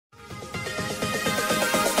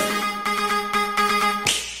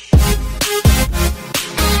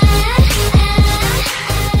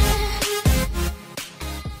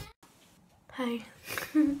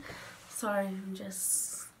sorry, I'm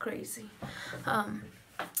just crazy.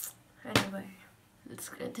 Anyway, let's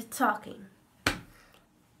get to talking.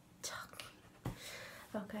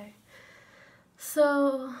 Okay.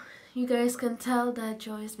 So, you guys can tell that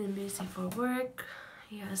Joey's been busy for work.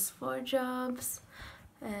 He has 4 jobs.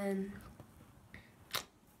 And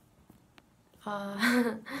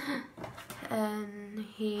and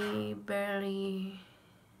he's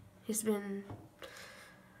been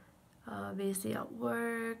busy at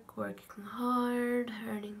work, working hard,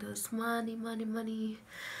 earning those money,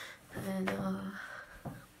 and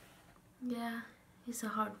yeah, he's a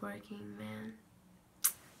hardworking man.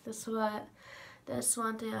 That's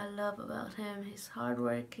one thing I love about him. He's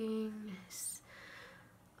hardworking. He's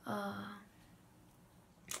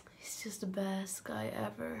just the best guy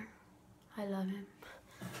ever. I love him.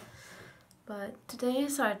 But today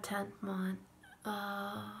is our 10th month.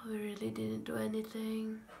 We really didn't do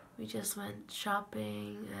anything. We just went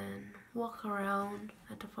shopping and walk around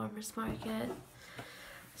at the farmer's market.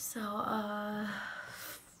 So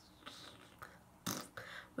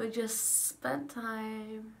we just spent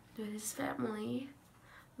time with his family,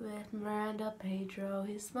 with Miranda, Pedro,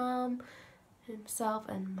 his mom, himself,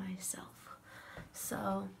 and myself.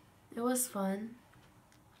 So it was fun.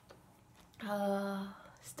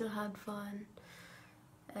 Still had fun,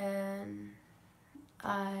 and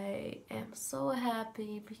I am so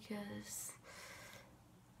happy because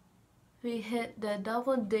we hit the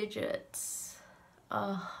double digits.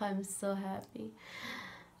 Oh, I'm so happy.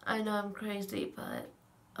 I know I'm crazy, but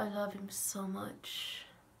I love him so much,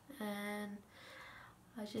 and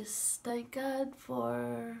I just thank God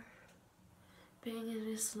for being in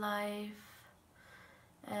his life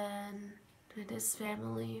and with his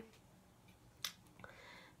family.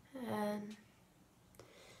 And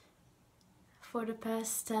for the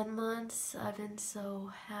past 10 months, I've been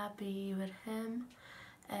so happy with him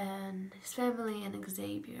and his family and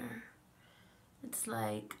Xavier. It's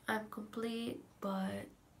like I'm complete, but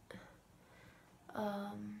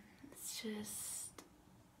it's just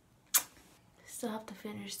I still have to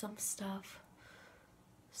finish some stuff.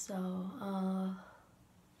 So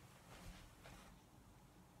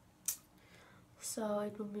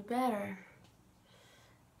it will be better.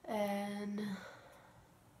 And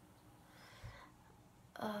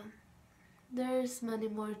there's many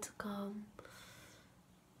more to come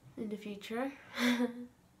in the future.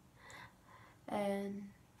 And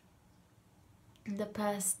in the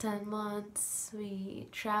past 10 months we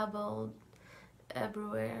traveled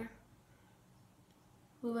everywhere.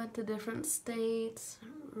 We went to different states,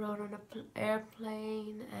 rode on an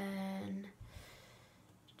airplane, and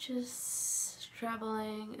just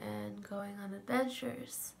traveling and going on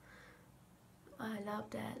adventures. I love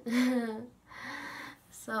that.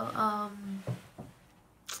 So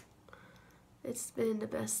it's been the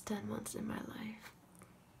best 10 months in my life,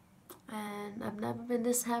 and I've never been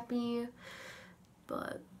this happy,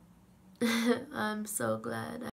 but I'm so glad